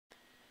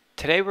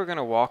Today we're going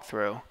to walk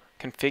through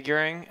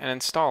configuring and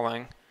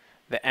installing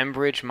the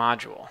EMBridge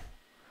module.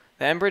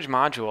 The EMBridge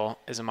module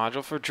is a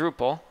module for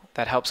Drupal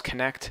that helps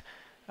connect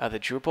the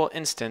Drupal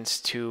instance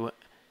to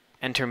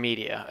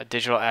Intermedia, a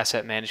digital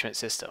asset management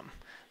system.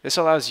 This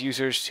allows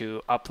users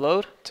to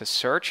upload, to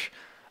search,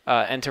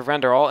 and to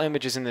render all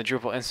images in the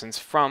Drupal instance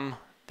from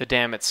the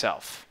DAM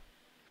itself.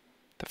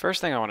 The first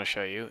thing I want to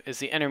show you is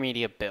the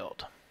Intermedia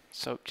build.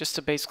 So just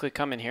to basically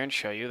come in here and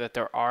show you that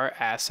there are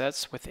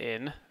assets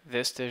within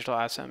this digital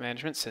asset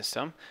management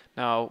system.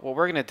 Now what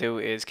we're going to do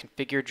is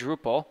configure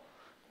Drupal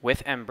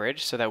with EMBridge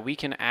so that we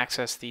can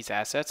access these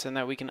assets and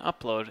that we can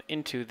upload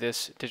into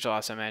this digital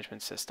asset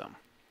management system.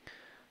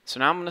 So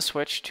now I'm going to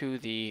switch to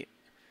the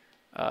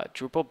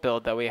Drupal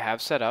build that we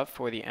have set up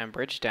for the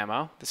EMBridge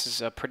demo. This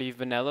is a pretty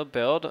vanilla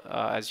build,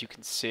 as you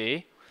can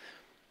see.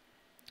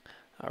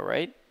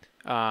 Alright,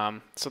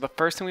 so the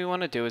first thing we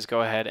want to do is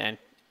go ahead and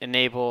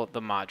enable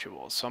the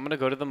modules. So I'm going to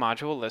go to the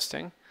module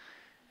listing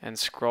and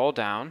scroll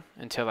down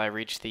until I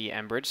reach the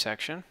EMBridge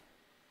section.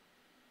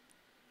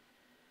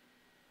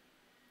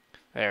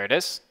 There it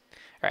is.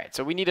 Alright,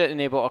 so we need to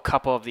enable a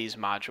couple of these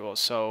modules.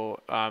 So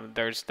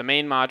there's the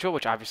main module,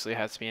 which obviously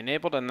has to be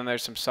enabled, and then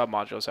there's some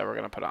sub-modules that we're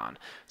going to put on.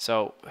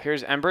 So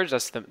here's EMBridge,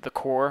 that's the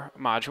core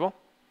module.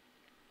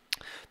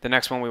 The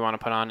next one we want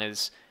to put on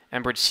is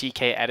EMBridge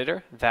CK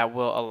Editor. That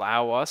will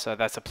allow us,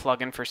 that's a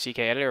plugin for CK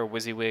Editor or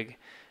WYSIWYG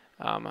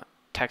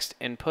text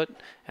input,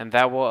 and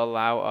that will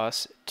allow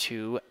us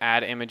to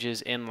add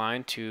images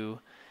inline to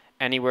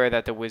anywhere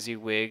that the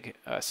WYSIWYG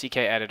CK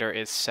editor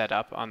is set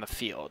up on the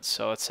field.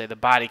 So let's say the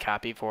body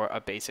copy for a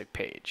basic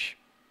page.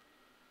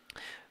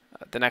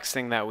 The next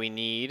thing that we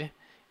need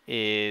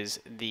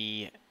is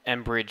the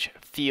EMBridge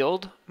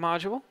field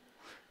module.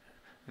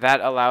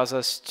 That allows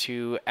us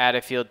to add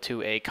a field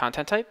to a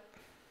content type,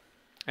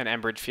 an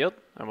EMBridge field,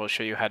 and we'll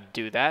show you how to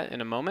do that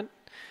in a moment.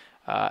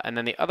 And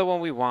then the other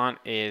one we want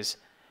is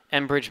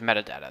EMBridge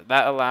metadata.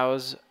 That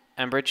allows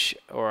EMBridge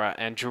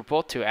and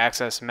Drupal to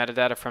access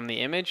metadata from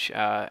the image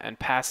and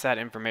pass that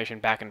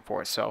information back and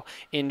forth. So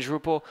in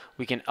Drupal,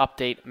 we can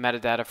update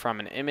metadata from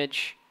an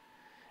image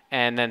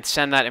and then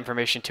send that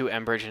information to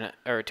EMBridge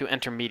or to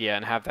Intermedia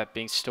and have that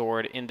being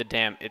stored in the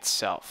DAM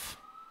itself.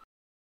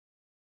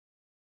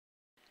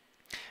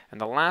 And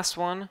the last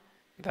one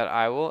that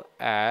I will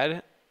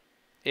add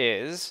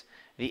is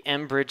the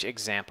EMBridge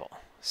example.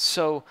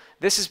 So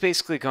this is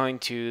basically going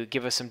to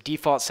give us some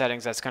default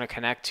settings that's going to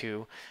connect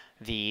to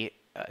the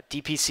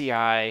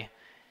DPCI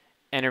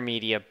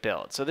Intermedia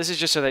build. So this is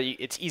just so that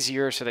it's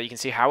easier so that you can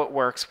see how it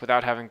works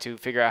without having to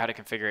figure out how to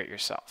configure it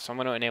yourself. So I'm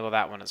going to enable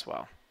that one as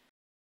well.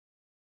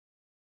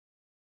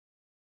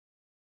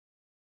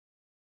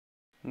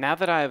 Now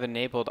that I have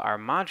enabled our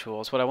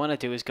modules, what I want to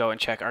do is go and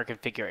check our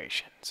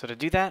configuration. So to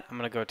do that, I'm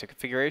going to go to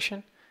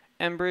Configuration,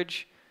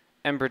 EMBridge,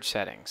 EMBridge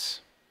Settings.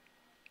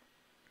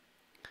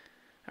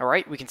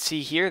 Alright, we can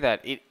see here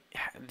that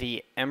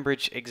the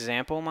EMBridge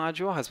example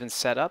module has been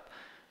set up,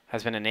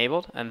 has been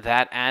enabled, and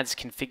that adds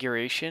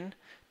configuration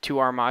to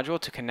our module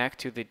to connect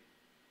to the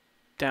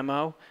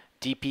demo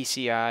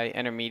DPCI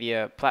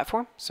Intermedia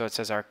platform. So it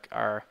says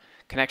our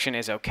connection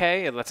is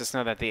okay. It lets us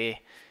know that the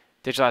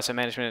digital asset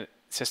management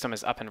system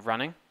is up and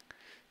running.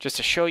 Just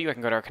to show you, I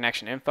can go to our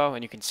connection info,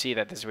 and you can see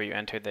that this is where you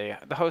enter the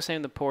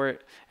hostname, the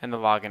port, and the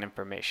login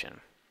information.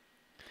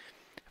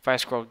 If I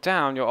scroll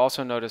down, you'll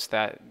also notice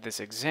that this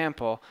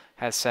example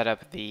has set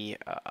up the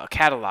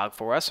catalog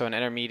for us. So in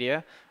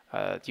Intermedia,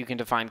 you can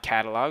define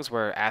catalogs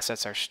where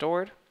assets are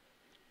stored.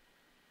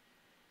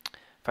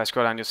 If I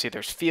scroll down, you'll see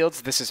there's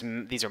fields.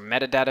 These are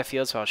metadata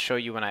fields, so I'll show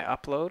you when I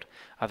upload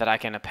that I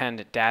can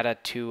append data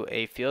to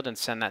a field and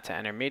send that to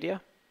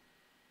Intermedia.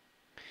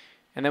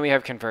 And then we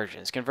have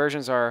conversions.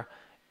 Conversions are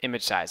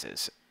image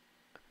sizes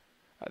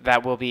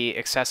that will be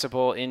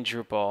accessible in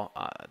Drupal.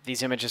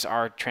 These images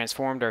are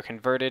transformed or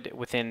converted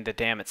within the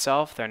DAM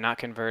itself. They're not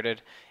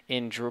converted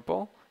in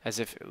Drupal as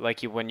if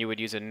when you would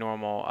use a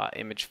normal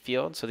image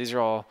field. So these are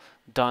all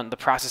done, the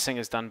processing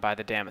is done by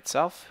the DAM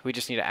itself. We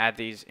just need to add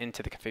these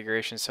into the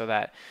configuration so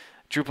that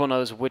Drupal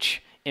knows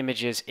which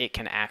images it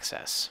can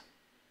access.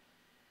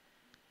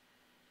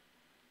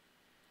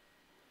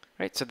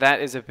 Right, so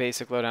that is a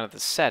basic lowdown of the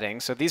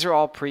settings. So these are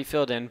all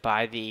pre-filled in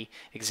by the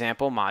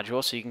example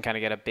module, so you can kind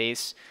of get a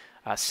base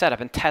setup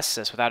and test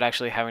this without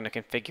actually having to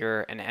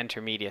configure an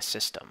Intermedia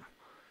system.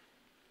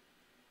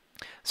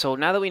 So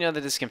now that we know that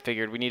this is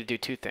configured, we need to do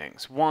two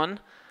things. One,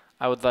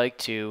 I would like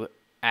to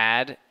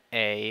add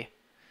a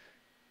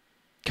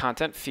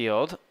content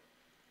field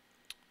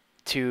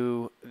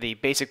to the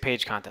basic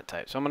page content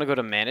type. So I'm going to go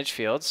to Manage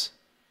Fields.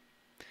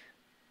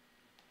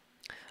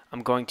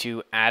 I'm going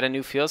to add a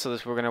new field. So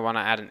we're going to want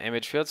to add an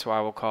image field. So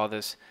I will call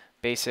this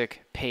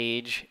basic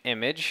page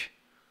image.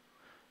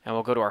 And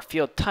we'll go to our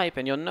field type,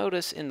 and you'll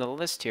notice in the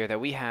list here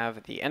that we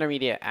have the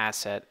Intermedia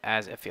asset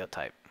as a field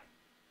type.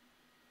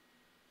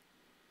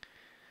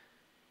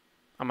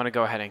 I'm going to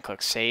go ahead and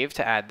click Save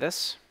to add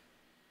this.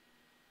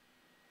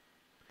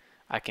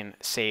 I can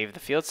save the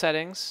field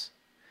settings,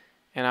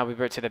 and I'll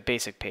revert to the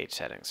basic page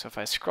settings. So if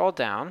I scroll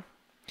down,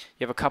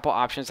 You have a couple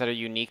options that are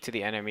unique to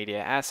the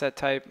intermediate asset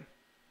type.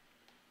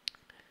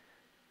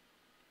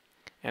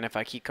 And if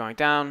I keep going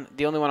down,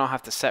 the only one I'll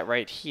have to set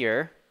right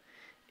here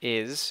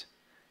is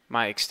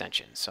my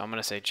extension. So I'm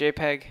going to say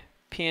JPEG,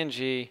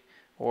 PNG,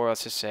 or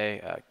let's just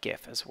say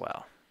GIF as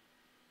well.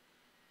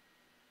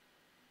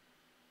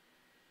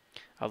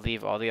 I'll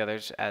leave all the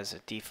others as a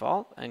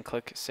default and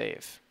click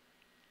Save.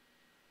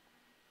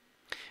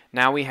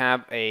 Now we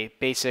have a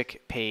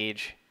basic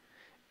page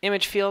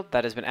image field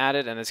that has been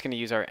added, and it's going to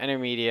use our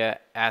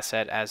intermediate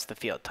asset as the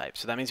field type.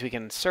 So that means we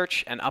can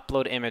search and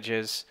upload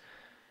images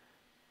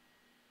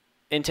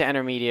into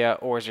intermediate,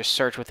 or just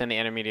search within the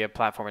intermediate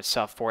platform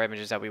itself for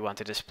images that we want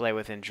to display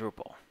within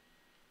Drupal.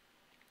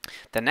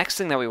 The next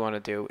thing that we want to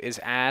do is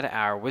add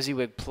our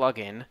WYSIWYG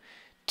plugin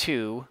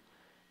to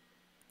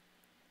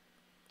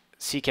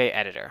CK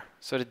Editor.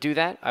 So to do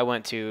that, I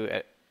went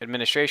to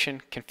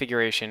Administration,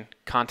 Configuration,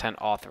 Content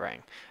Authoring.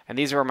 And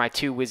these are my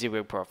two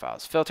WYSIWYG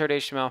profiles, filtered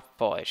HTML,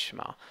 full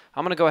HTML.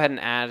 I'm going to go ahead and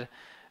add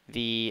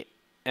the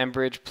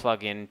EMBridge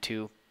plugin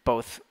to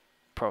both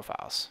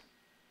profiles.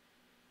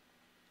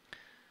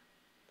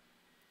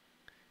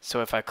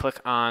 So if I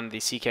click on the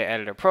CK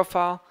Editor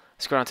profile,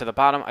 scroll down to the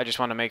bottom, I just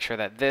want to make sure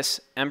that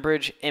this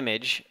EMBridge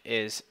image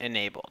is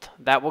enabled.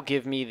 That will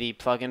give me the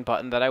plugin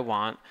button that I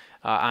want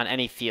on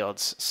any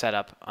fields set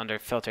up under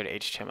filtered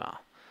HTML.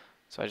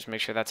 So I just make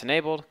sure that's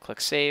enabled,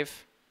 click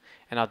Save,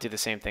 and I'll do the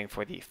same thing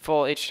for the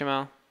full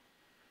HTML.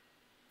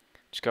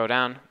 Just go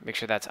down, make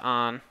sure that's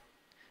on,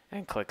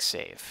 and click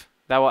Save.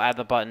 That will add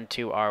the button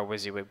to our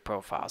WYSIWYG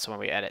profile. So when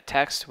we edit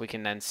text, we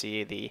can then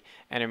see the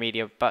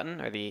intermediate button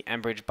or the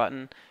EMBridge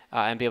button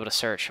and be able to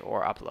search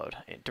or upload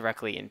it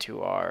directly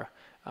into our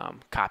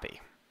copy.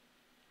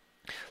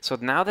 So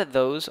now that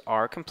those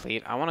are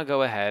complete, I want to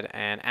go ahead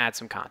and add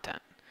some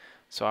content.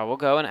 So I will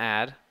go and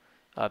add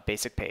a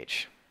basic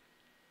page.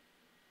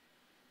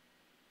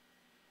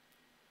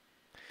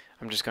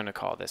 I'm just going to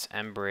call this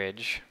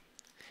EMBridge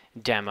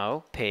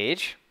demo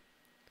page.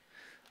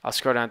 I'll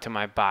scroll down to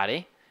my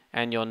body,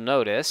 and you'll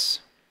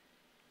notice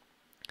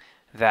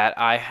that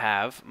I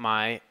have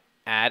my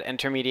Add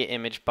Intermediate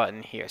Image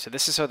button here. So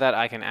this is so that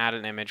I can add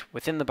an image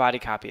within the body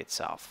copy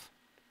itself.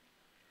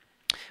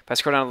 If I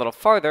scroll down a little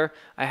farther,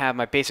 I have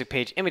my basic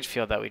page image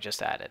field that we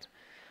just added.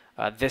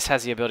 This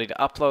has the ability to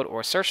upload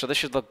or search, so this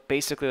should look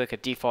basically like a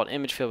default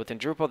image field within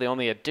Drupal. The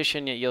only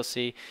addition that you'll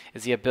see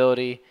is the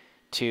ability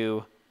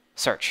to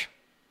search.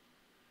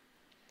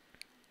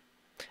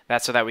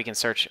 That's so that we can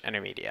search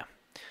intermediate.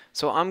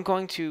 So I'm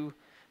going to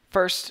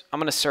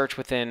search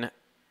within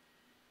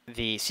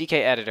the CK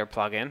Editor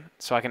plugin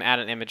so I can add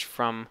an image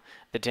from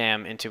the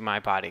DAM into my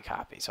body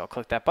copy. So I'll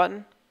click that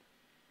button.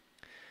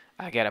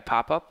 I get a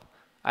pop-up.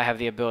 I have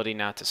the ability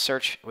now to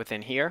search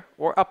within here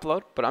or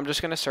upload, but I'm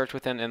just going to search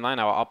within inline.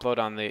 I will upload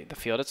on the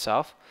field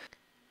itself.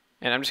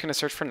 And I'm just going to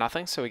search for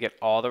nothing so we get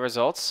all the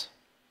results.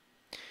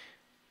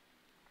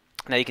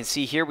 Now you can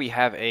see here we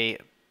have a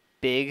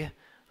big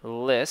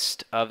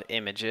list of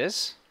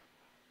images.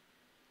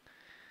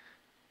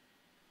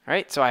 All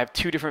right, so I have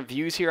two different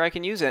views here I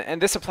can use,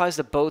 and this applies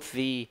to both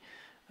the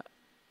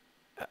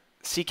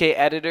CK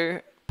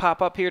Editor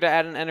pop-up here to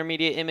add an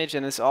intermediate image,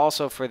 and this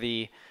also for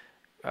the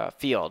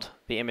field,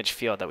 the image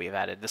field that we've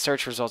added. The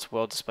search results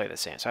will display the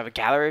same. So I have a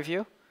gallery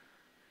view,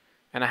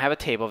 and I have a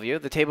table view.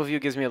 The table view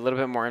gives me a little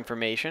bit more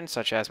information,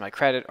 such as my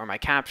credit or my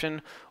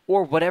caption,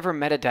 or whatever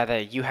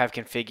metadata you have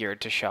configured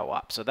to show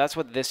up. So that's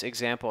what this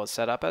example is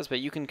set up as,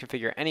 but you can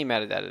configure any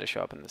metadata to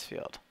show up in this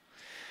field.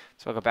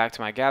 So I'll go back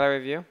to my gallery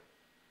view.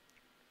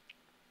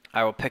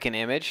 I will pick an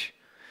image.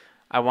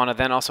 I want to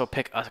then also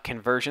pick a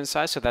conversion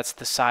size, so that's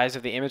the size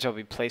of the image that will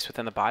be placed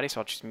within the body, so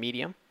I'll choose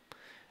medium,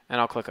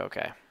 and I'll click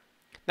OK.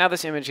 Now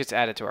this image gets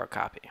added to our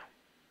copy.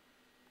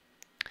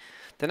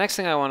 The next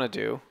thing I want to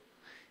do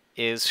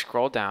is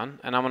scroll down,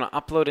 and I'm going to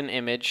upload an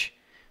image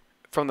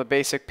from the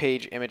basic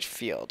page image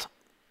field.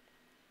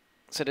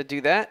 So to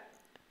do that,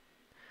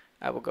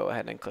 I will go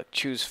ahead and click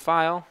Choose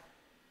File.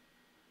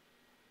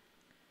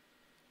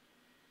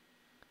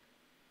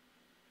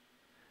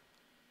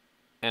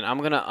 And I'm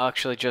going to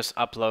actually just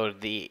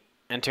upload the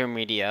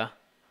intermediate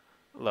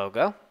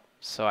logo.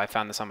 So I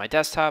found this on my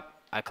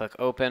desktop. I click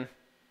Open,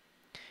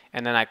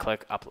 and then I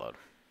click Upload.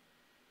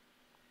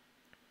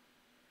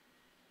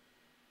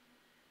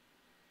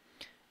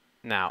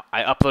 Now,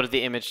 I uploaded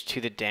the image to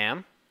the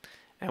DAM,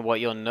 and what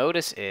you'll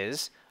notice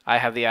is I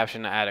have the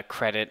option to add a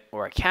credit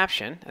or a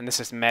caption, and this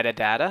is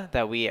metadata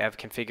that we have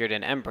configured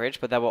in EMBridge,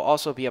 but that will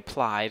also be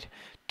applied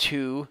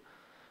to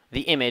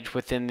the image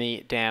within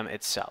the DAM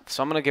itself.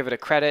 So I'm going to give it a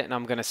credit, and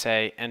I'm going to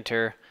say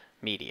Enter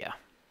Media.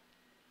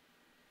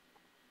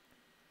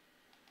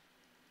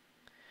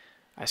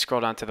 I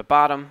scroll down to the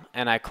bottom,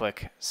 and I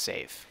click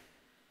Save.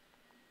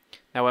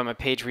 Now when my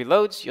page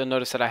reloads, you'll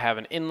notice that I have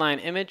an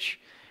inline image,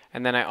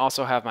 and then I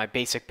also have my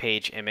basic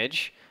page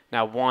image.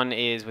 Now one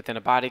is within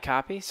a body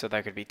copy, so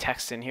there could be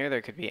text in here,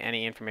 there could be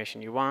any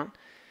information you want.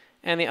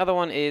 And the other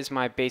one is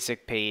my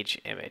basic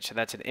page image. So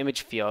that's an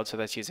image field, so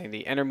that's using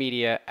the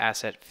intermediate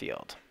asset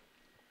field.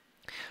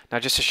 Now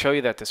just to show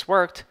you that this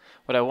worked,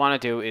 what I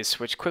want to do is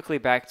switch quickly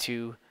back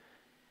to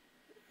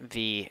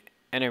the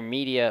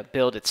Intermedia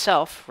build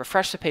itself,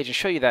 refresh the page, and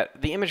show you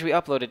that the image we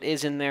uploaded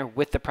is in there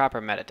with the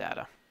proper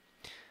metadata.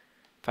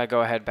 If I go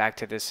ahead back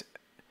to this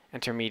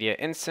Intermedia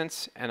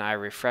instance and I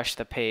refresh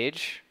the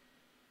page,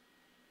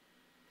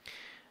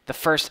 the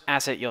first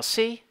asset you'll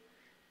see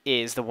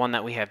is the one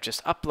that we have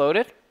just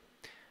uploaded.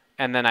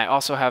 And then I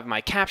also have my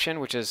caption,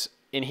 which is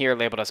in here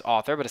labeled as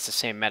author, but it's the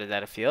same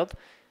metadata field,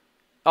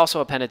 also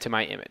appended to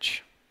my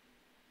image.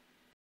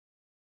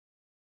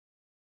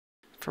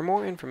 For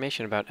more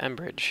information about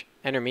EMBridge,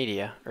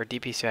 Intermedia, or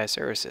DPCI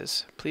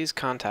services, please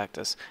contact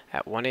us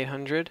at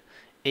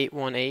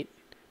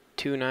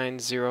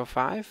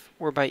 1-800-818-2905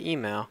 or by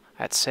email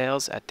at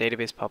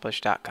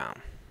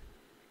sales@databasepublish.com.